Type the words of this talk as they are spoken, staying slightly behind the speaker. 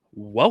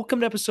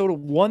Welcome to episode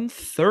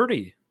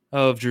 130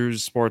 of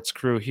Drew's Sports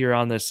Crew here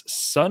on this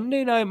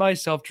Sunday night.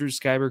 Myself, Drew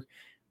Skyberg,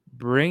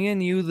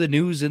 bringing you the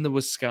news in the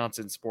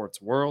Wisconsin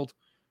sports world.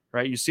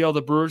 Right, you see all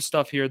the Brewers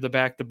stuff here at the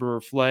back, the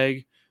Brewer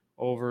flag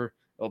over.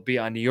 It'll be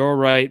on your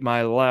right,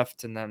 my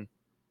left, and then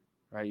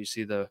right, you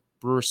see the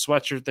Brewer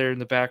sweatshirt there in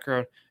the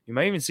background. You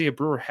might even see a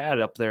Brewer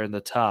hat up there in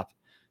the top.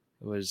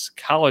 It was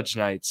college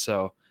night,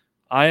 so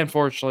I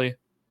unfortunately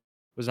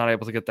was not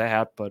able to get that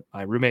hat, but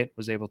my roommate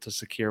was able to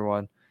secure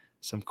one.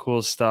 Some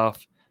cool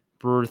stuff.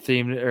 Brewer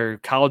themed or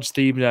college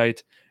themed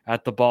night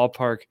at the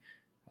ballpark.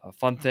 A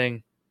fun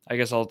thing. I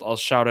guess I'll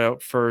shout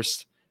out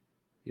first.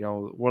 You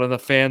know, one of the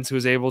fans who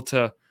was able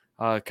to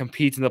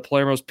compete in the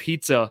Palermo's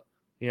Pizza,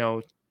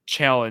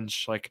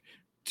 challenge. Like,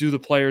 do the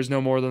players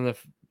know more than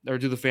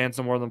do the fans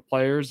know more than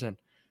players? And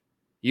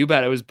you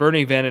bet it was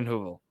Bernie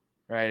Vandenhoevel,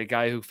 right? A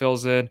guy who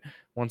fills in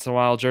once in a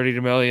while, Journey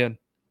to Million.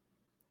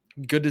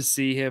 Good to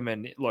see him.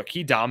 And look,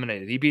 he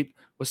dominated. He beat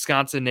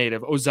Wisconsin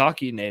native,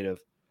 Ozaki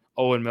native,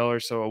 Owen Miller.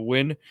 So a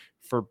win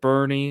for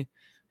Bernie.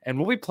 And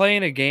we'll be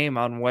playing a game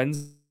on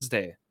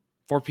Wednesday,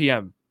 4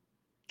 p.m.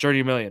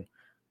 Journey Million.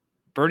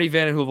 Bernie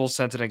Vandenhoevel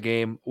sent in a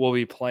game. We'll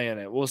be playing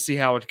it. We'll see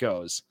how it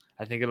goes.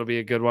 I think it'll be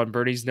a good one.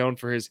 Bernie's known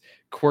for his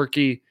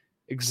quirky,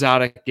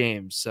 exotic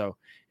games. So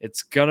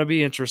it's going to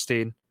be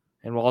interesting.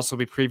 And we'll also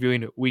be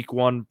previewing week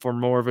one for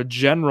more of a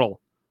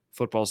general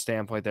football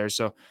standpoint there.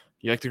 So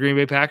you like the Green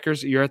Bay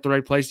Packers? You're at the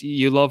right place.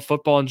 You love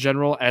football in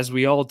general, as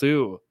we all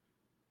do.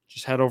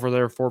 Just head over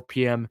there, 4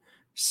 p.m.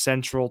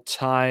 Central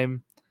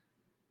Time.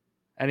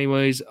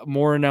 Anyways,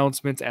 more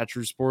announcements at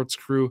Drew Sports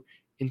Crew,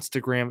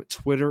 Instagram,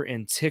 Twitter,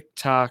 and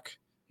TikTok.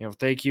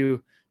 Thank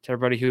you to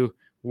everybody who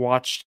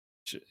watched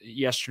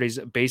yesterday's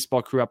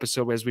Baseball Crew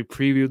episode as we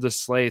previewed the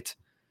slate.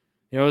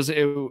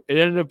 It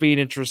ended up being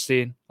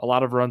interesting. A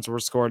lot of runs were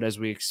scored as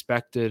we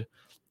expected,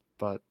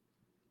 but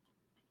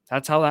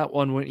that's how that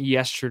one went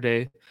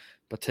yesterday.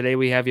 But today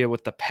we have you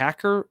with the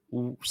Packer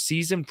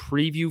season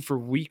preview for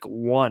week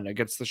one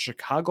against the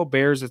Chicago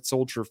Bears at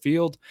Soldier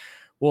Field.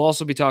 We'll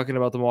also be talking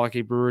about the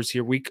Milwaukee Brewers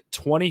here, week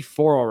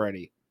 24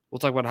 already. We'll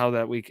talk about how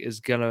that week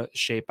is going to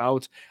shape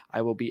out.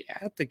 I will be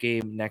at the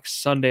game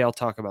next Sunday. I'll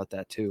talk about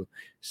that too.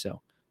 So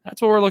that's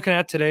what we're looking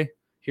at today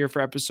here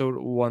for episode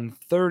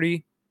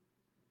 130.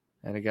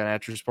 And again,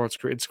 at Drew Sports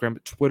Crew,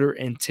 Instagram, Twitter,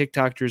 and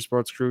TikTok, Drew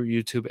Sports Crew,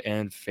 YouTube,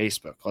 and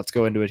Facebook. Let's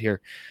go into it here.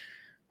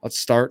 Let's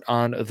start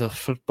on the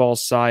football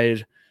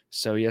side.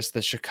 So, yes,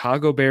 the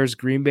Chicago Bears,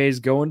 Green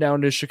Bay's going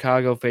down to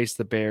Chicago, face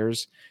the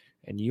Bears.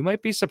 And you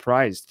might be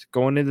surprised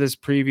going into this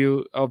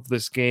preview of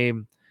this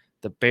game.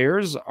 The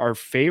Bears are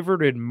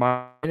favored in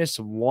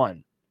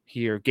 -1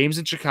 here. Games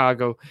in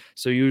Chicago,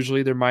 so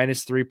usually they're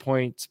 -3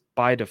 points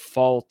by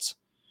default.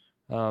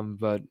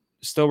 But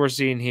still, we're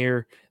seeing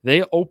here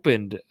they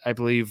opened, I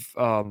believe,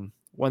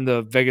 when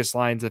the Vegas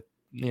lines,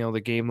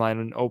 the game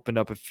line opened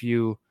up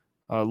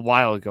a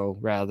while ago,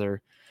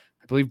 rather.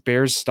 I believe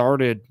Bears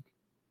started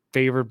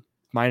favored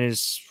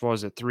minus, what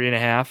was it,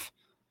 3.5?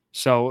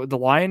 So the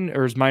line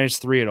is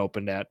 -3 it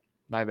opened at.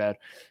 My bad.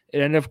 It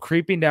ended up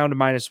creeping down to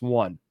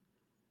 -1.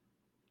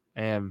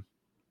 And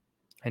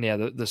yeah,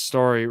 the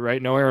story,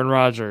 right? No Aaron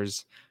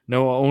Rodgers,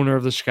 no owner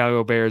of the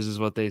Chicago Bears is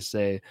what they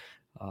say.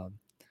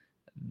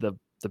 The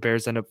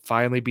Bears end up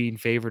finally being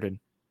favored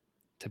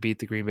to beat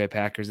the Green Bay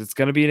Packers. It's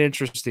going to be an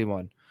interesting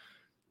one.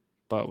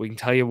 But we can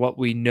tell you what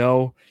we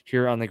know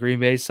here on the Green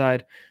Bay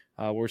side.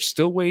 We're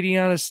still waiting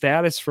on a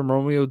status from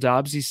Romeo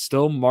Doubs. He's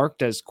still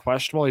marked as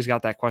questionable. He's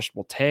got that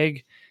questionable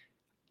tag.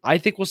 I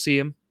think we'll see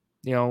him.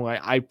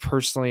 I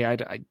personally,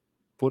 I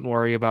wouldn't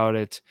worry about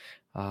it.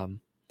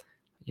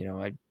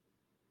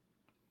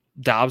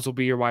 Doubs will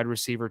be your wide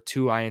receiver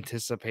too, I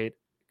anticipate,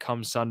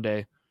 come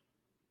Sunday.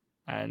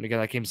 And again,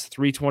 that game's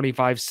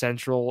 3:25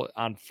 Central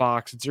on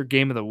Fox. It's your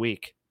game of the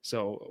week.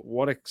 So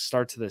what a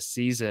start to the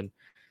season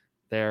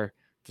there.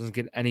 Doesn't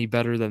get any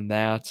better than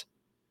that.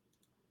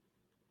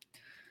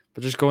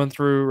 But just going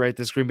through, right,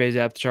 this Green Bay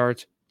depth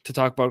chart to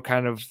talk about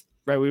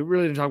we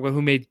really didn't talk about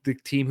who made the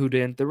team, who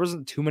didn't. There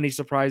wasn't too many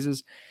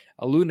surprises.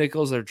 Lou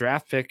Nichols, their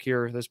draft pick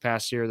here this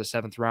past year, the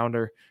 7th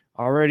rounder,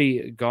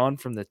 already gone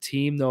from the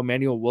team, though.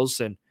 Emmanuel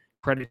Wilson,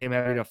 credit him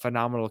having a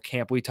phenomenal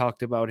camp. We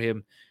talked about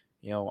him,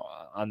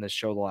 on this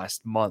show the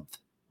last month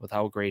with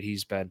how great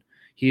he's been.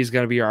 He's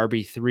going to be our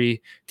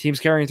RB3. Team's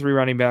carrying 3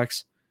 running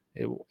backs.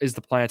 It is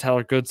the plan.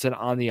 Tyler Goodson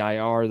on the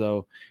IR,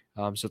 though.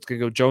 So it's going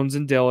to go Jones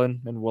and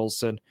Dillon and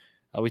Wilson.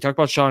 We talked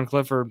about Sean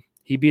Clifford.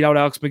 He beat out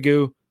Alex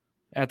Magoo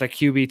at the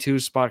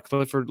QB2 spot.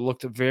 Clifford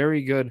looked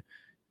very good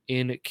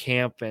in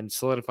camp and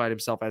solidified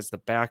himself as the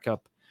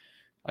backup.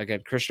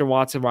 Again, Christian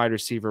Watson, wide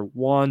receiver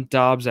 1,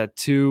 Doubs at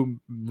 2,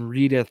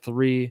 Reed at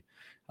 3.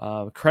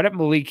 Credit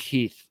Malik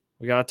Heath.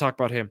 We got to talk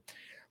about him.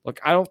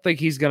 Look, I don't think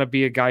he's going to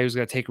be a guy who's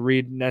going to take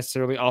Reed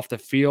necessarily off the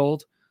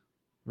field,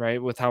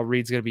 right, with how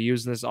Reed's going to be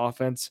used in this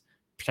offense,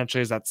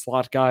 potentially as that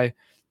slot guy.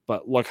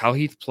 But look, how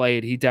Heath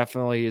played, he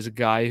definitely is a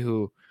guy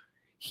who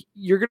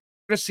you're going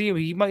to see him.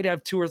 He might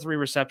have 2 or 3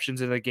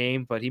 receptions in the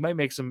game, but he might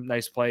make some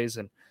nice plays,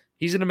 and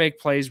he's going to make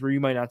plays where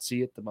you might not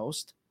see it the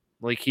most.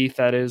 Malik Heath,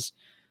 that is.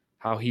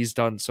 how he's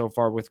done so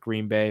far with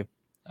Green Bay.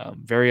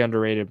 Very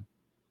underrated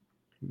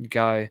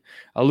guy.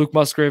 Luke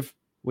Musgrave,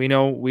 we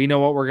know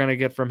what we're gonna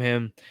get from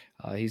him.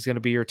 He's gonna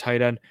be your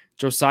tight end.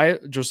 Josiah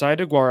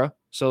DeGuara.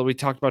 So we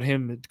talked about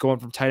him going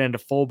from tight end to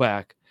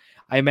fullback.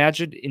 I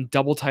imagine in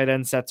double tight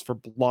end sets for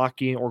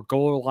blocking or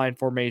goal line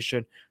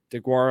formation,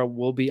 DeGuara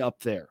will be up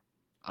there.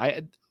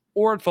 I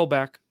or at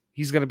fullback,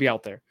 he's gonna be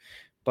out there.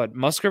 But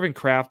Musgrave and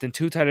Kraft in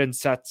two tight end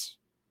sets,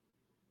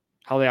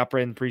 how they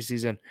operate in the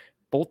preseason,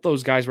 both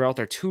those guys were out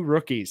there. Two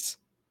rookies.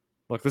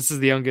 Look, this is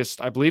the youngest.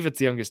 I believe it's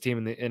the youngest team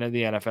in the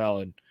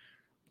NFL, and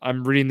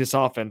I'm reading this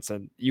offense,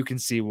 and you can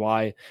see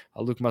why.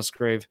 Luke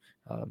Musgrave,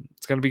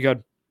 it's going to be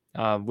good.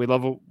 We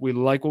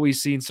like what we've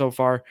seen so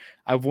far.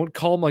 I won't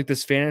call him like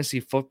this fantasy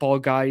football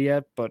guy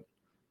yet, but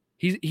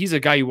he's a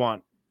guy you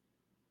want.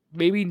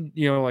 Maybe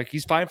like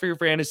he's fine for your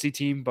fantasy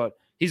team, but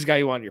he's a guy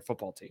you want on your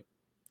football team.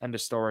 End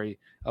of story.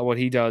 What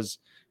he does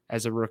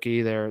as a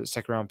rookie, there,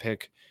 second round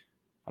pick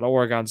out of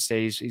Oregon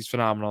State, he's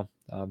phenomenal.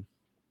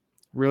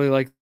 Really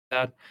like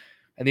that.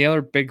 And the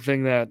other big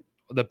thing that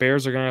the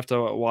Bears are going to have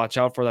to watch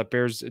out for, that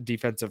Bears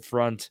defensive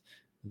front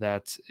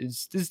that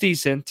is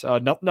decent.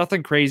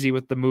 Nothing crazy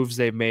with the moves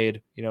they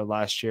made,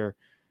 last year,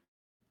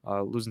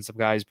 losing some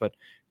guys. But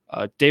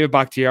David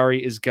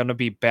Bakhtiari is going to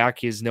be back.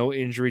 He has no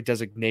injury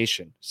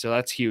designation. So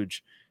that's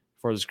huge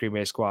for the Green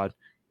Bay squad.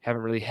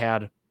 Haven't really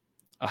had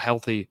a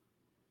healthy,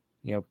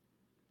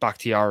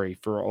 Bakhtiari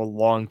for a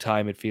long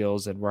time, it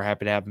feels, and we're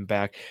happy to have him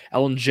back.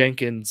 Ellen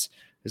Jenkins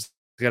is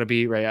going to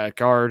be right at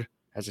guard,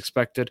 as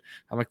expected.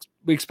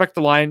 We expect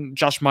the line,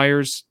 Josh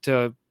Myers,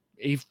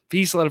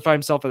 he solidified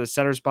himself at the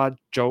center spot,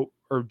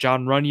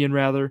 John Runyon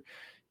rather,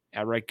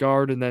 at right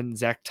guard, and then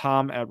Zach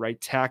Tom at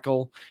right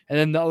tackle. And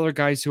then the other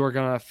guys who are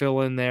going to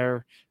fill in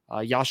there,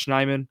 Josh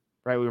Neiman,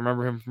 right? We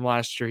remember him from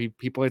last year.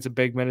 He played some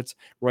big minutes.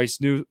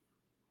 Royce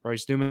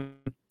Newman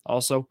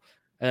also,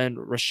 and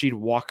Rashid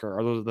Walker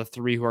are those the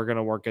three who are going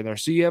to work in there.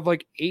 So you have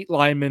like 8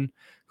 linemen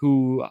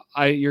who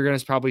you're going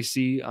to probably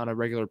see on a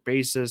regular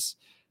basis.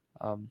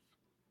 And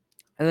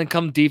then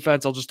come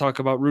defense, I'll just talk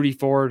about Rudy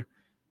Ford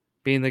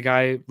being the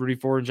guy, Rudy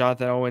Ford and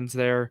Jonathan Owens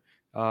there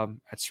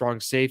at strong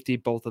safety.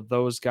 Both of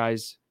those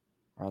guys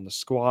are on the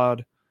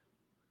squad.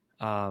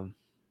 But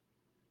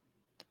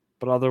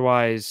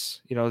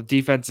otherwise, the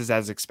defense is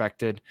as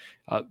expected.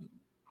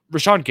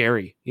 Rashawn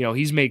Gary,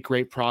 he's made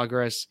great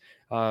progress.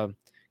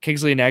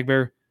 Kingsley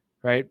Enagbare,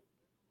 right?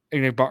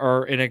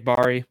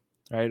 Enagbari,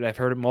 right? I've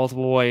heard it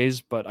multiple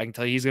ways, but I can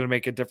tell you he's going to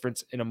make a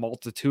difference in a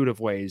multitude of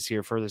ways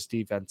here for this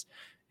defense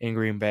in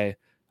Green Bay.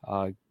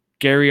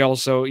 Gary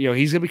also,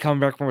 he's going to be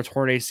coming back from a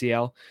torn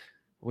ACL.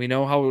 We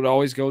know how it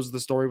always goes, the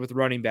story with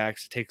running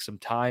backs. It takes some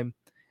time.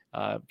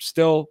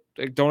 Still,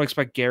 don't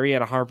expect Gary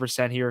at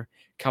 100% here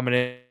coming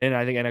in.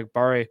 I think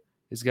Enagbare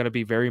is going to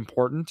be very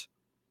important,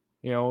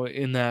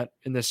 in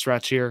this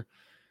stretch here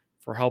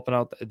for helping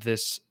out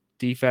this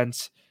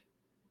defense.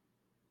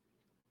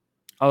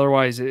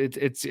 Otherwise,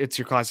 it's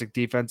your classic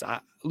defense.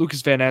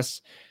 Lucas Van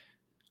Ness,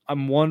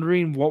 I'm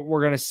wondering what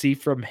we're going to see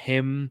from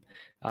him.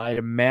 I'd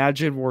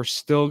imagine we're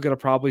still going to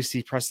probably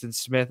see Preston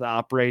Smith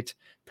operate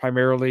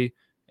primarily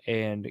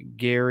and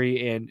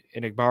Gary and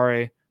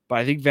Igbare, but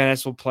I think Van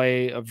Ness will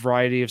play a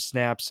variety of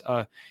snaps.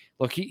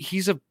 Look,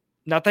 he's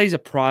not that he's a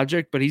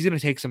project, but he's going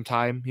to take some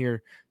time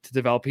here to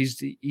develop.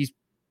 He's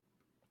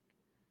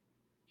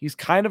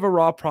kind of a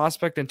raw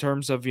prospect in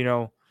terms of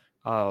the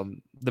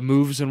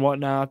moves and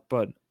whatnot,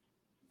 but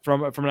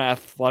from an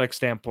athletic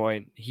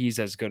standpoint, he's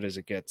as good as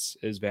it gets,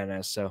 is Van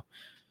Ness. So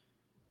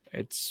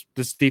it's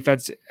this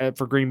defense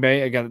for Green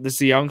Bay. Again, this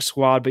is a young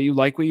squad, but you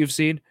like what you've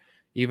seen.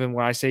 Even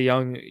when I say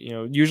young,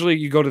 usually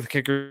you go to the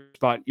kicker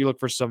spot, you look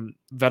for some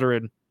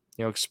veteran,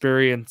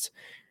 experience.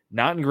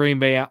 Not in Green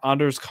Bay.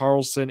 Anders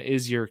Carlson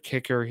is your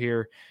kicker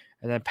here.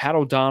 And then Pat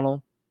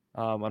O'Donnell,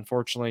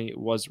 unfortunately,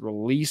 was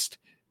released.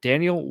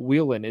 Daniel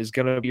Whelan is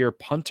going to be your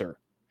punter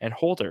and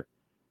holder.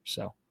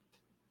 So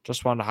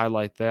just wanted to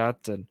highlight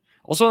that. And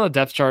also on the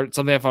depth chart,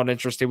 something I found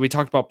interesting, we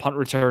talked about punt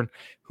return,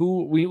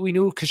 who we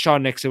knew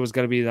Keshawn Nixon was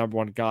going to be the number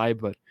one guy,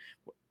 but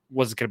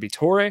was it going to be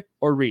Torrey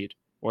or Reed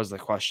was the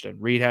question.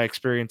 Reed had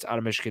experience out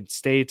of Michigan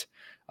State.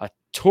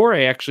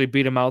 Torrey actually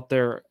beat him out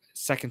there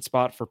second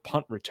spot for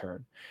punt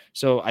return.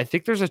 So I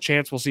think there's a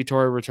chance we'll see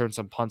Torrey return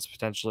some punts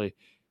potentially.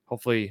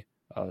 Hopefully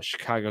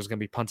Chicago is going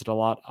to be punted a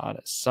lot on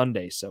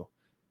Sunday. So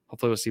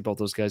hopefully we'll see both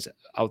those guys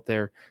out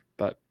there.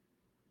 But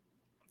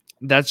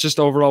that's just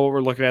overall what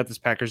we're looking at this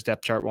Packers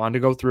depth chart. Wanted to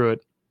go through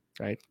it,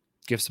 right?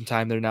 Give some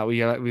time there. Now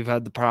we've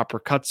had the proper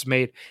cuts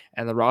made,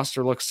 and the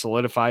roster looks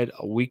solidified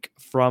a week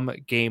from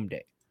game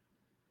day.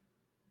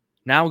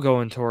 Now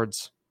going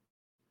towards,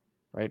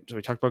 right? So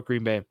we talked about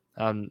Green Bay.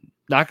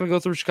 Not going to go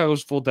through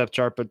Chicago's full depth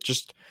chart, but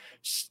just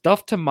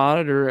stuff to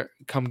monitor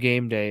come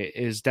game day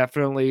is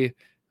definitely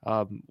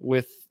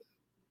with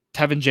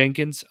Tevin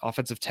Jenkins,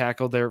 offensive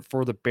tackle there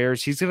for the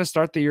Bears. He's going to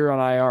start the year on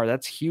IR.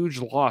 That's huge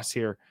loss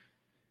here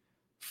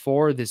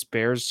for this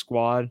Bears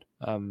squad.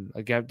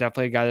 Again,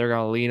 definitely a guy they're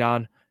going to lean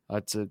on.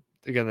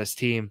 Again, this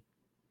team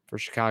for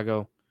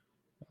Chicago,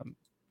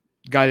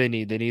 guy they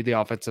need. They need the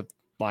offensive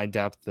line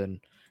depth, and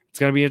It's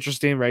going to be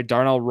interesting, right?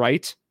 Darnell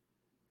Wright,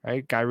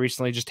 right? Guy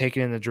recently just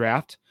taken in the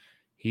draft.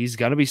 He's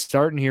going to be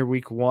starting here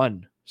week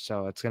 1.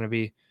 So it's going to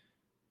be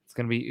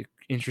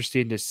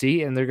interesting to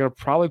see, and they're going to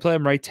probably play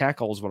him right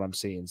tackle is what I'm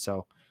seeing.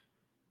 So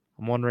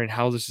I'm wondering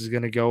how this is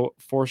going to go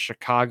for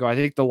Chicago. I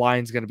think the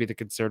line's going to be the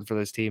concern for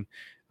this team.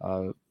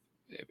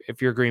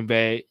 If you're Green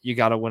Bay, you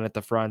got to win at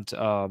the front.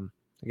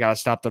 You got to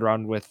stop the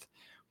run with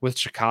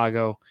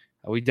Chicago.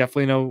 We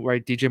definitely know,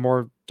 right? DJ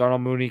Moore, Darnell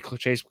Mooney,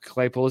 Chase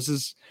Claypool. This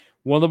is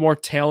one of the more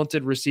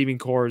talented receiving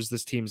cores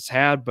this team's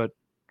had, but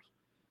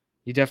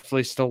you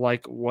definitely still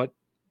like what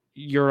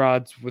your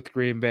odds with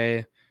Green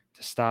Bay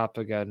to stop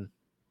the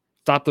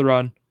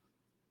run,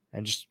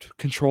 and just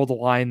control the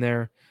line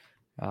there.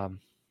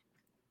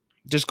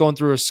 Just going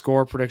through a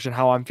score prediction,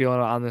 how I'm feeling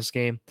on this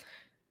game.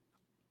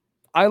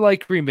 I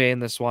like Green Bay in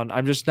this one.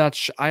 I'm just not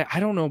I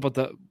don't know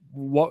about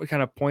what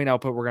kind of point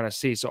output we're going to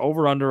see. So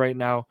over under right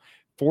now,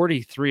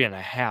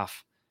 43.5.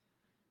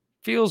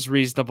 Feels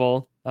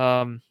reasonable.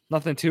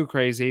 Nothing too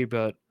crazy,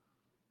 but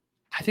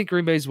I think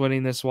Green Bay's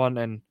winning this one,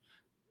 and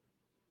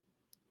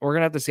we're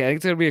gonna have to see. I think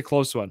it's gonna be a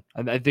close one.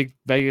 And I think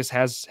Vegas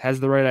has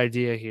the right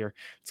idea here.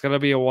 It's gonna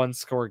be a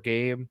 1-score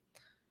game,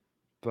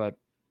 but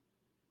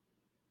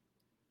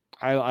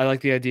I like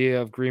the idea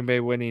of Green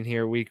Bay winning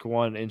here week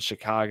 1 in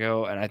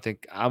Chicago, and I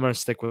think I'm gonna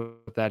stick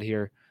with that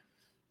here.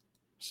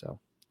 So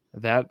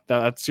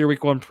that's your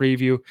week 1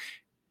 preview.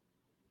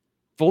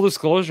 Full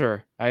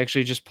disclosure, I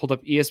actually just pulled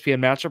up ESPN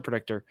matchup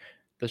predictor.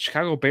 The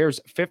Chicago Bears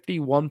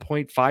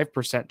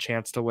 51.5%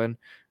 chance to win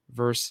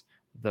versus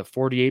the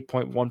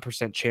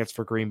 48.1% chance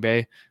for Green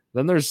Bay.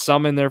 Then there's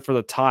some in there for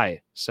the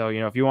tie. So,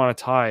 if you want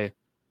to tie,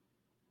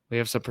 we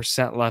have some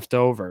percent left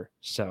over.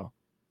 So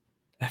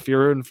if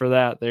you're rooting for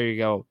that, there you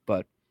go.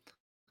 But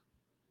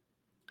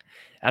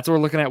that's what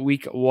we're looking at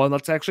week 1.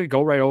 Let's actually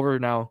go right over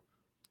now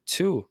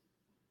to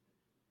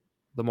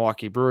the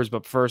Milwaukee Brewers.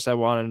 But first, I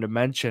wanted to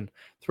mention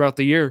throughout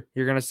the year,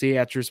 you're going to see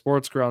at your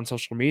sports crew on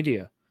social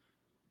media,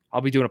 I'll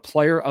be doing a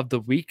player of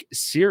the week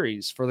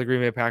series for the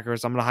Green Bay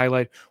Packers. I'm going to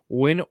highlight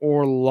win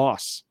or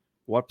loss,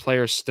 what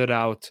players stood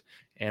out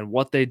and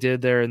what they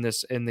did there in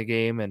the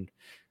game. And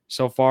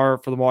so far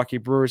for the Milwaukee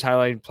Brewers,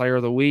 highlighting player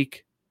of the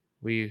week,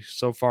 we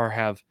so far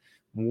have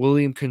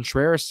William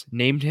Contreras,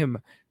 named him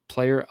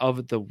player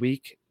of the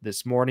week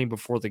this morning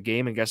before the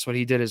game. And guess what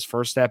he did his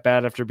first at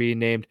bat after being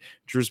named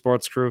Drew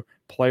Sports Crew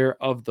player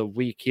of the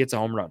week? He hits a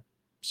home run.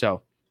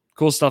 So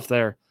cool stuff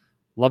there.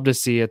 Love to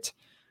see it.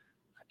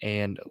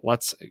 And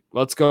let's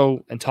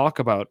go and talk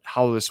about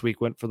how this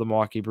week went for the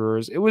Milwaukee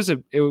Brewers. It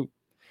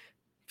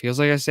feels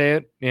like I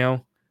say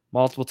it,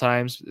 multiple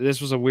times.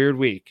 This was a weird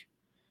week.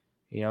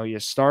 You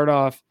start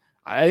off.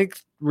 I think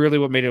really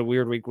what made it a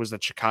weird week was the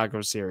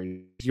Chicago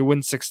series. You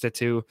win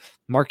 6-2.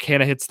 Mark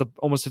Hanna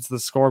almost hits the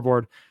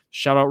scoreboard.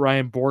 Shout out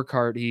Ryan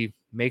Borkart. He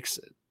makes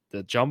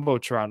the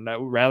Jumbotron,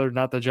 rather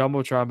not the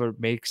Jumbotron, but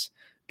makes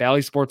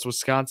Bally Sports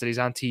Wisconsin. He's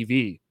on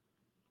TV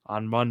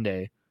on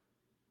Monday.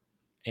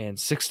 And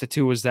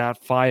 6-2 was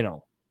that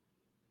final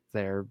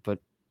there. But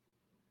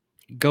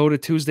go to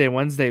Tuesday and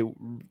Wednesday,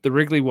 the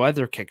Wrigley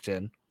weather kicked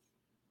in.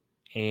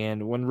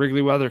 And when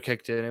Wrigley weather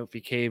kicked in, it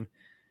became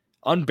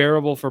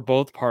unbearable for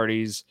both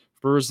parties.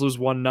 Brewers lose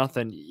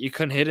 1-0. You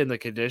couldn't hit in the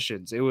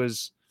conditions. It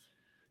was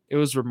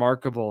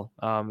remarkable.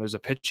 There's a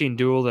pitching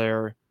duel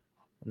there.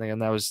 And again,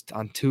 that was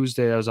on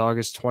Tuesday. That was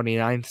August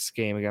 29th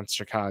game against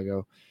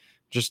Chicago.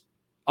 Just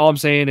all I'm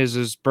saying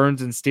is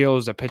Burns and Steele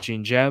is a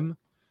pitching gem.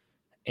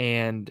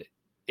 And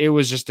it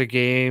was just a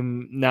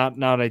game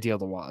not ideal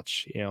to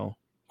watch,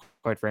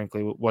 quite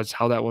frankly, was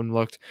how that one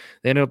looked.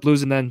 They ended up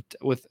losing then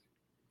with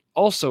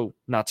also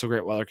not so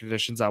great weather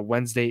conditions on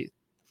Wednesday,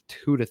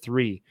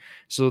 2-3.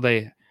 So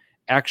they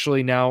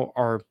actually now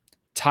are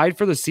tied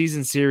for the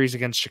season series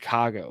against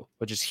Chicago,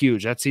 which is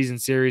huge. That season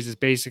series is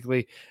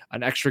basically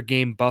an extra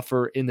game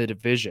buffer in the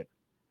division.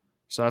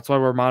 So that's why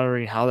we're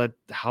monitoring how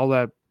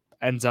that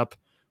ends up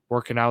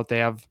working out.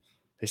 They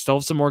still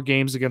have some more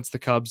games against the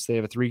Cubs. They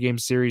have a 3-game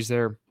series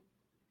there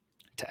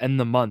to end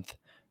the month,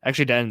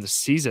 actually to end the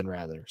season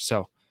rather.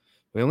 So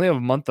we only have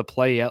a month to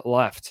play yet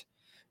left.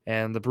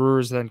 And the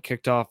Brewers then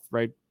kicked off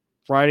right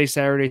Friday,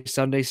 Saturday,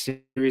 Sunday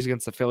series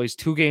against the Phillies.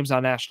 2 games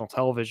on national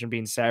television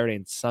being Saturday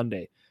and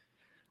Sunday.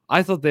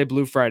 I thought they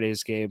blew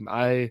Friday's game.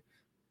 I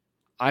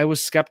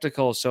was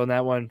skeptical. So in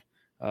that one,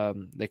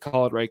 they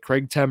call it right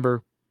Craig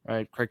Timber,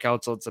 right? Craig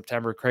Counsell in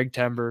September. Craig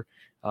Timber.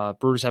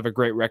 Brewers have a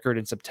great record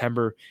in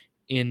September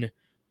in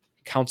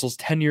Counsell's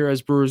tenure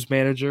as Brewers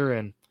manager.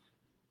 And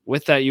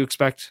with that, you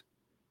expect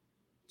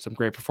some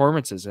great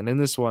performances. And in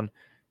this one,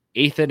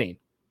 8th inning,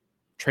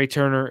 Trey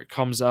Turner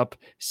comes up,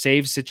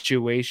 save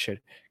situation.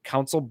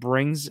 Counsell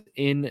brings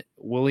in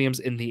Williams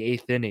in the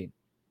 8th inning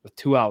with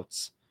 2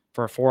 outs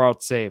for a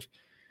 4-out save.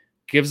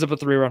 Gives up a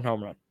 3-run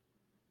home run.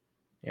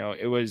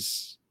 It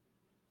was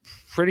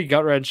pretty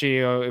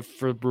gut-wrenching,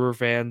 for Brewer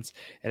fans.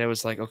 And it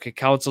was like, okay,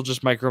 Counsell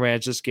just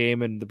micromanaged this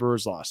game and the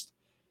Brewers lost.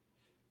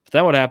 But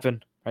then what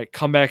happened? Right,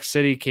 Comeback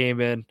City came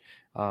in.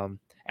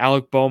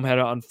 Alec Boehm had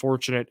an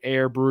unfortunate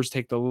error. Brewers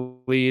take the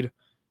lead.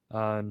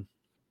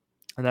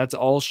 and that's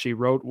all she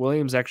wrote.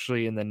 Williams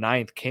actually in the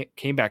ninth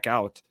came back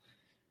out.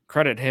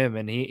 Credit him,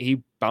 and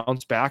he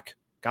bounced back,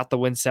 got the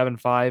win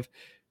 7-5.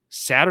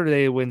 Saturday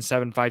they win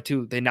 7-5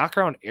 too. They knock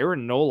around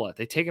Aaron Nola.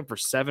 They take him for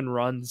 7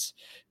 runs.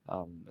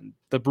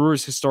 The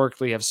Brewers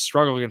historically have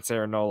struggled against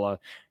Aaron Nola,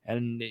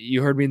 and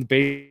you heard me in the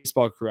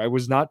baseball crew. I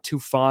was not too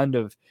fond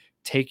of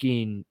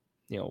taking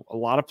a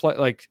lot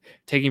of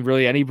taking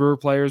really any Brewer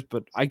players,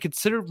 but I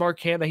considered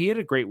Mark Hanna. He had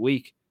a great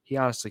week. He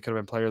honestly could have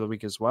been player of the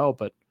week as well,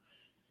 but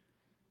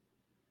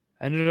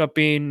ended up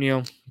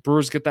being,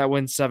 Brewers get that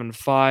win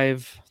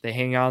 7-5. They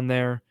hang on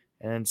there.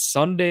 And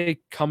Sunday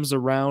comes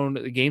around.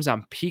 The game's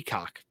on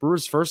Peacock.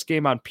 Brewers' first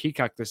game on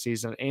Peacock this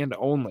season and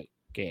only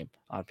game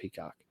on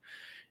Peacock.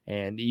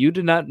 And you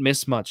did not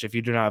miss much if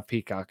you do not have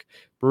Peacock.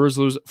 Brewers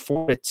lose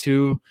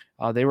 4-2.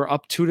 They were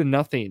up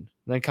 2-0.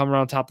 Then come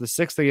around top of the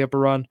sixth, they get up a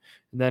run.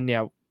 And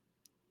then,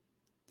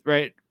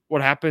 right,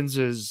 what happens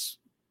is,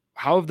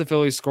 how have the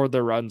Phillies scored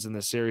their runs in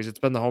this series? It's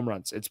been the home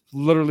runs. It's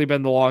literally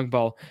been the long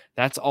ball.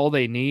 That's all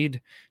they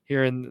need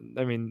here.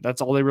 And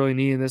that's all they really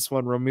need in this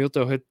one.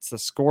 Romildo hits the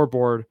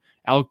scoreboard.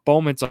 Alec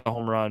Bowman's a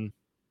home run.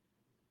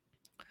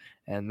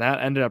 And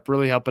that ended up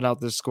really helping out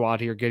this squad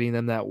here, getting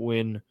them that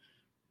win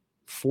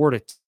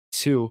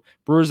 4-2.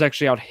 Brewers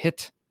actually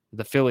out-hit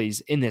the Phillies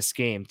in this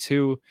game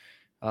too.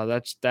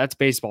 That's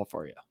baseball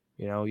for you.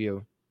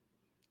 You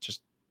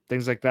just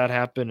things like that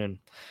happen, and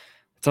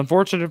it's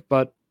unfortunate,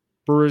 but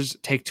Brewers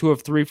take 2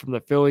 of 3 from the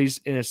Phillies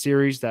in a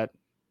series that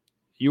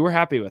you were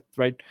happy with,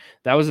 right?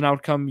 That was an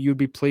outcome you'd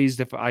be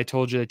pleased if I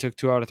told you they took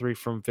 2 out of 3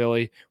 from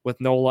Philly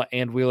with Nola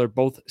and Wheeler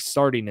both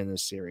starting in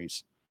this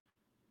series.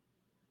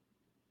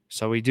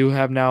 So we do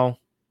have now,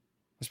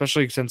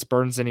 especially since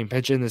Burns didn't even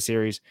pitch in the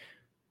series,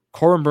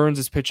 Corbin Burns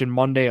is pitching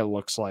Monday, it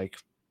looks like.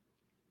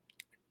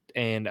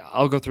 And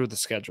I'll go through the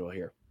schedule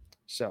here.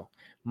 So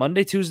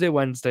Monday, Tuesday,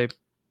 Wednesday,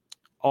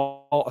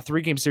 all a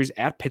 3-game series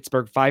at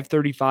Pittsburgh,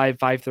 5:35,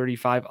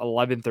 5:35,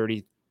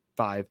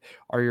 11:35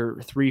 are your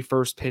 3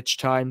 first pitch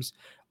times.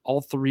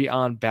 All 3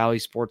 on Bally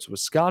Sports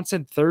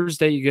Wisconsin.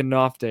 Thursday, you get an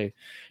off day.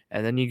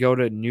 And then you go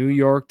to New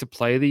York to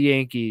play the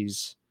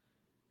Yankees.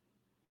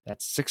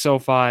 That's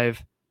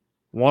 6:05,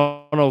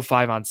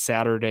 1:05 on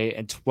Saturday,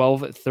 and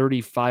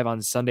 12:35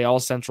 on Sunday, all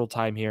Central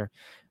Time here.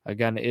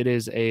 Again, it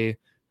is a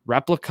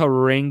replica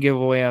ring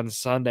giveaway on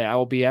Sunday. I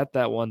will be at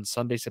that one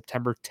Sunday,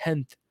 September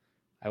 10th.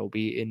 I will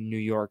be in New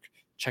York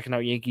checking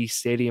out Yankee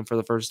Stadium for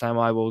the first time.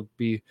 I will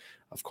be,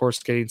 of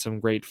course, getting some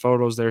great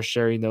photos there,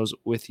 sharing those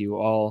with you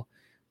all.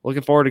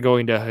 Looking forward to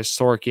going to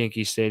historic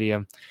Yankee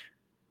Stadium.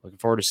 Looking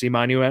forward to see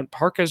Monument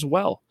Park as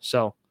well.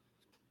 So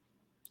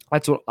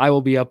that's what I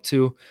will be up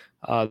to.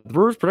 The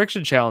Brewers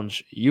Prediction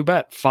Challenge, you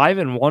bet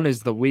 5-1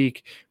 is the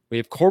week. We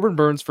have Corbin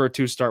Burns for a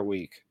 2-start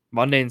week,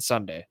 Monday and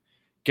Sunday.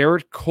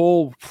 Garrett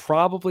Cole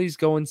probably is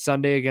going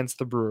Sunday against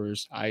the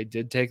Brewers. I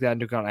did take that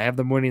into account. I have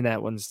them winning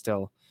that one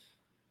still.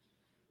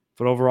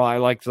 But overall, I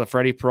like the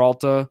Freddie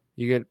Peralta.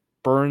 You get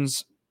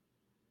Burns,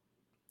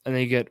 and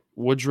then you get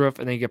Woodruff,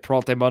 and then you get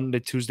Peralta Monday,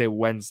 Tuesday,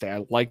 Wednesday.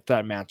 I like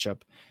that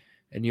matchup.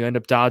 And you end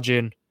up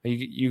dodging.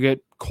 You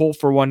get Cole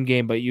for 1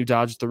 game, but you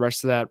dodge the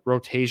rest of that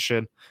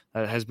rotation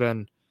that has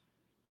been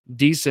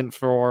decent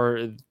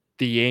for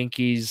the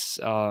Yankees.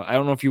 I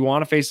don't know if you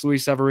want to face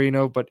Luis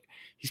Severino, but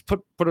he's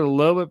put it a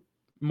little bit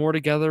more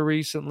together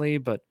recently.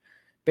 But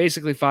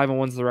basically,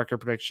 5-1 is the record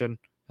prediction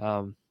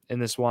in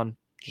this one.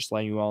 Just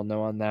letting you all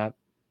know on that.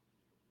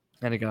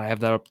 And again, I have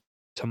that up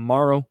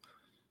tomorrow.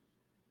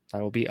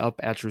 I will be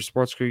up at Drew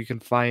Sports Crew. You can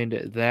find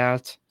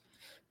that.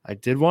 I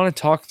did want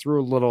to talk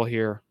through a little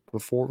here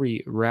before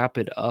we wrap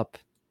it up.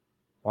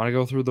 I want to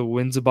go through the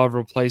wins above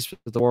replacement,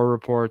 the WAR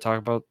report, talk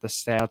about the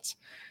stats,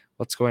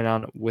 what's going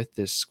on with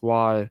this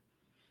squad.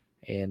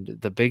 And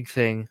the big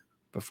thing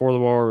before the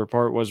WAR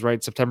report was,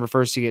 right, September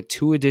 1st, you get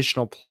 2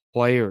 additional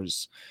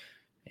players.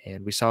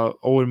 And we saw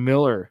Owen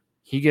Miller.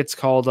 He gets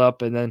called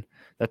up. And then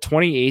the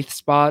 28th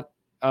spot,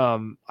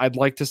 I'd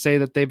like to say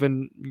that they've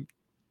been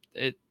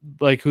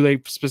who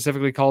they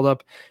specifically called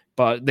up,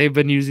 but they've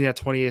been using that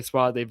 28th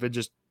spot. They've been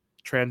just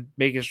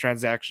making his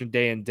transaction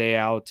day in, day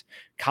out.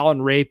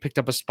 Colin Ray picked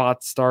up a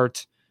spot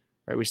start.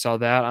 Right, we saw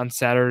that on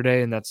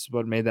Saturday, and that's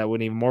what made that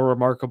win even more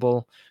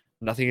remarkable.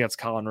 Nothing against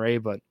Colin Ray,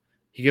 but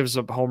he gives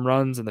up home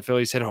runs, and the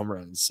Phillies hit home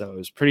runs, so it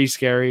was pretty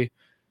scary.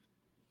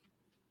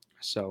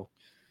 So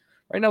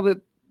right now,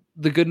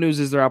 the good news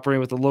is they're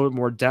operating with a little bit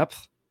more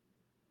depth,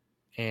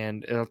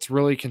 and it's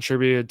really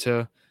contributed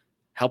to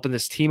helping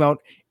this team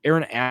out.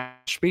 Aaron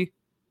Ashby,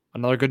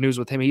 another good news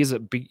with him. He has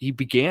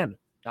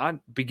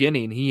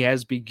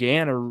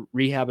began a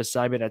rehab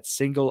assignment at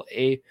single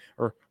A,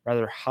 or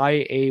rather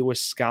high A,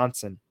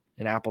 Wisconsin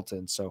in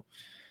Appleton. So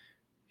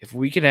if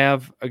we can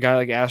have a guy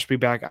like Ashby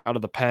back out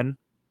of the pen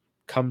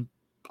come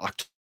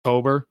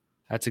October,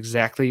 that's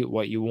exactly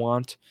what you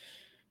want.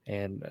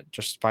 And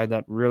just find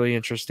that really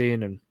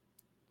interesting and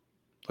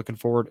looking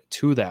forward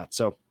to that.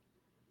 So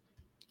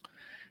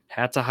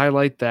had to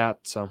highlight that.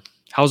 So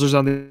Hauser's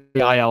on the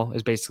IL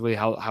is basically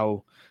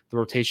how the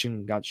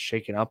rotation got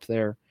shaken up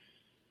there.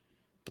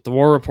 But the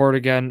WAR report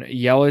again,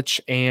 Yelich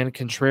and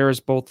Contreras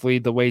both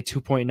lead the way,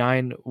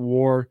 2.9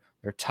 WAR.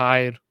 They're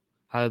tied.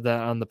 Had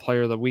that on the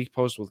player of the week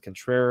post with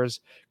Contreras.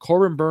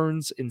 Corbin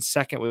Burns in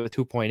second with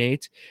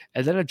 2.8.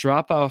 And then a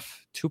drop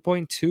off,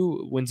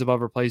 2.2 wins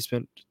above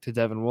replacement to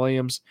Devin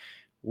Williams.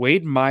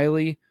 Wade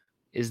Miley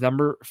is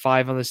number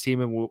 5 on this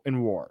team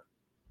in WAR.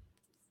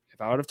 If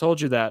I would have told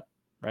you that,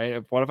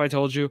 right? What if I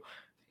told you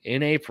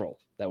in April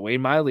that Wade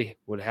Miley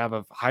would have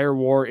a higher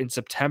WAR in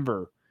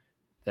September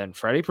than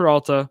Freddie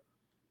Peralta,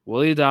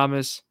 Willie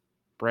Adames,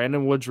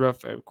 Brandon Woodruff?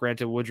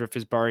 Granted, Woodruff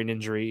is barring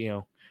injury,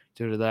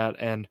 due to that,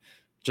 and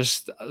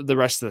just the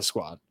rest of the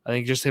squad. I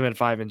think just him at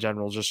 5 in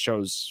general just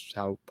shows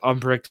how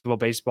unpredictable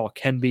baseball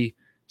can be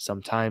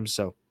sometimes.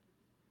 So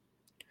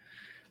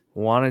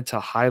wanted to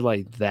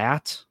highlight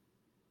that.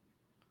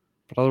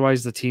 But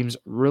otherwise, the team's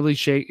really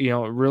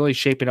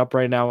shaping up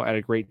right now at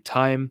a great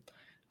time.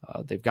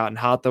 They've gotten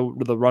hot. The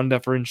run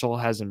differential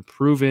has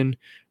improved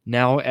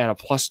now at a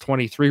plus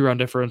 23 run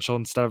differential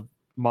instead of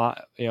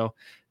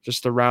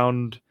just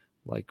around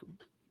like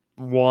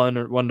 1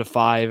 or 1 to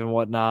 5 and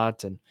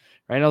whatnot. And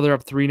right now they're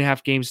up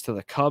 3.5 games to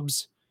the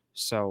Cubs.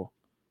 So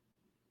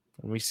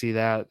when we see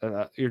that,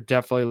 you're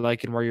definitely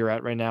liking where you're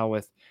at right now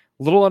with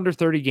a little under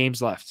 30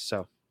 games left.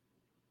 So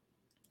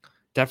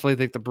definitely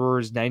think the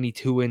Brewers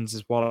 92 wins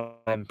is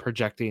what I'm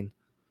projecting.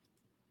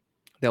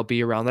 They'll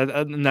be around that,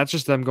 and that's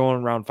just them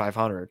going around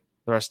 500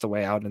 the rest of the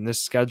way out. In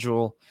this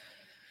schedule,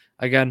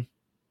 again,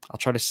 I'll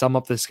try to sum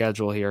up the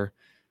schedule here.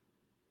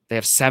 They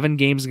have 7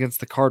 games against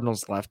the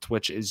Cardinals left,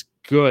 which is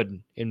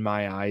good in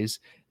my eyes.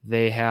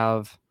 They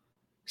have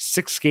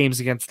 6 games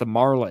against the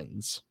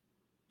Marlins.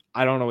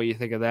 I don't know what you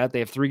think of that. They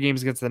have 3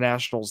 games against the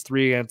Nationals,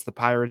 3 against the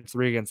Pirates,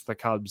 3 against the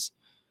Cubs,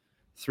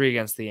 3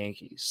 against the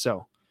Yankees.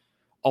 So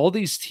all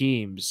these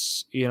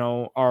teams,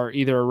 are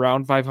either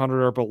around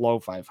 500 or below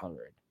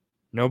 500.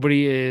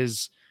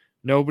 There's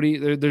no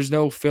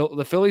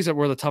the Phillies that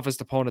were the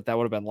toughest opponent that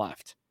would have been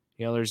left.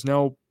 There's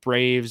no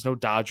Braves, no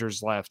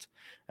Dodgers left.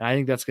 And I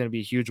think that's going to be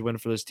a huge win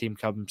for this team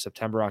come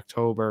September,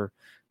 October.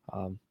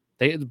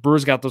 The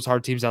Brewers got those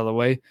hard teams out of the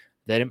way.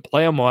 They didn't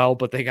play them well,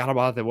 but they got them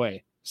out of the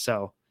way.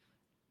 So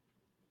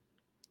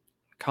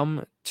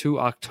come to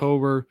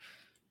October,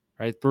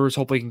 right? Brewers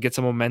hopefully can get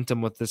some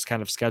momentum with this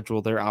kind of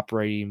schedule they're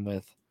operating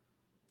with.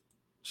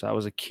 So that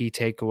was a key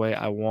takeaway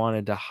I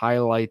wanted to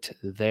highlight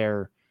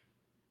there.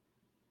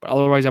 But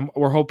otherwise,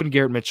 we're hoping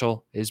Garrett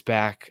Mitchell is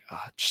back.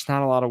 Just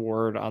not a lot of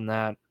word on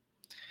that.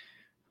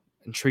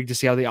 Intrigued to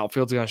see how the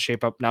outfield's going to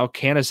shape up. Now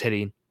Canna's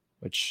hitting,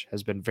 which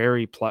has been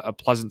a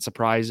pleasant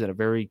surprise and a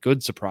very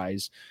good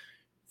surprise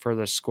for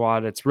the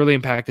squad. It's really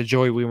impacted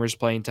Joey Weimer's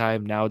playing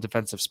time, now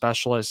defensive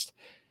specialist.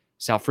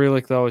 Sal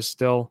Frelick, though, is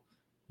still,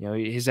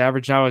 his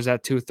average now is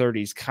at 230.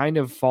 He's kind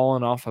of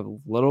fallen off a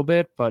little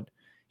bit, but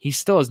he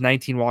still has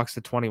 19 walks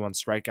to 21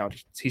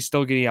 strikeout. He's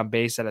still getting on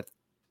base at a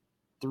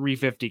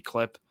 350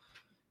 clip.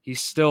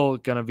 He's still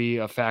going to be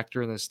a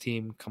factor in this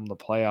team come the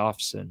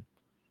playoffs. And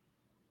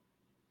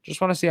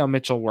just want to see how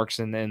Mitchell works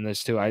in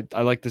this too. I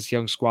like this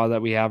young squad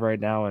that we have right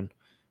now and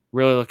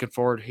really looking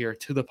forward here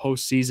to the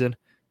postseason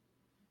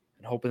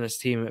and hoping this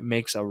team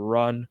makes a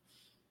run.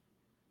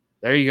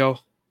 There you go.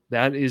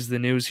 That is the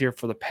news here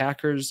for the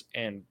Packers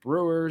and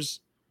Brewers.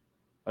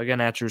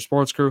 Again, at Drew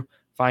Sports Crew.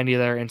 Find you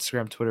there,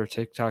 Instagram, Twitter,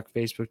 TikTok,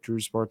 Facebook, Drew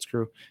Sports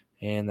Crew.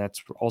 And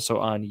that's also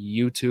on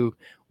YouTube.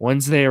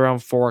 Wednesday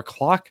around 4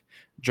 o'clock,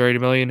 Jerry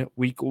DeMillion,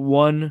 Week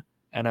 1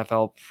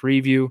 NFL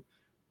preview.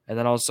 And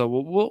then also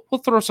we'll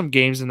throw some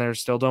games in there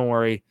still. Don't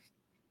worry.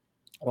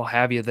 We'll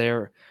have you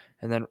there.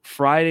 And then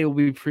Friday I'll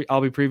be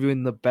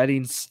previewing the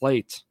betting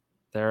slate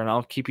there. And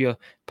I'll keep you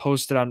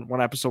posted on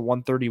when episode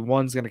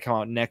 131 is going to come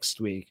out next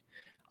week.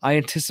 I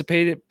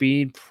anticipate it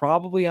being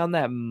probably on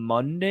that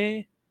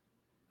Monday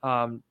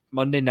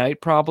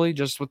night, probably,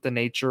 just with the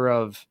nature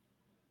of,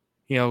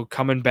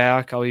 coming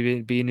back. I'll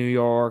be in New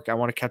York. I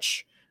want to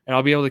catch, and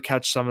I'll be able to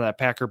catch some of that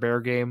Packer Bear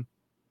game,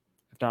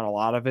 if not a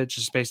lot of it,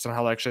 just based on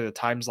how actually the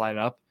times line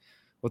up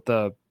with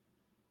the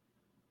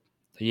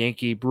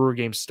Yankee Brewer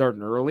game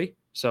starting early.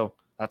 So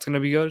that's going to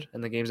be good.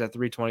 And the game's at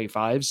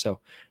 3:25. So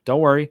don't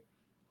worry.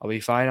 I'll be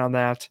fine on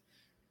that.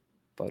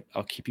 But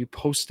I'll keep you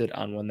posted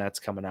on when that's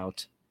coming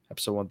out,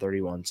 episode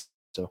 131.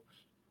 So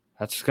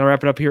that's going to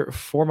wrap it up here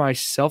for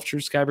myself, Drew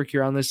Skyberg,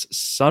 here on this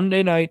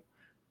Sunday night.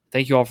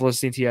 Thank you all for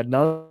listening to yet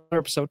another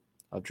episode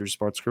of Drew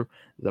Sports Crew,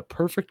 the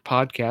perfect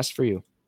podcast for you.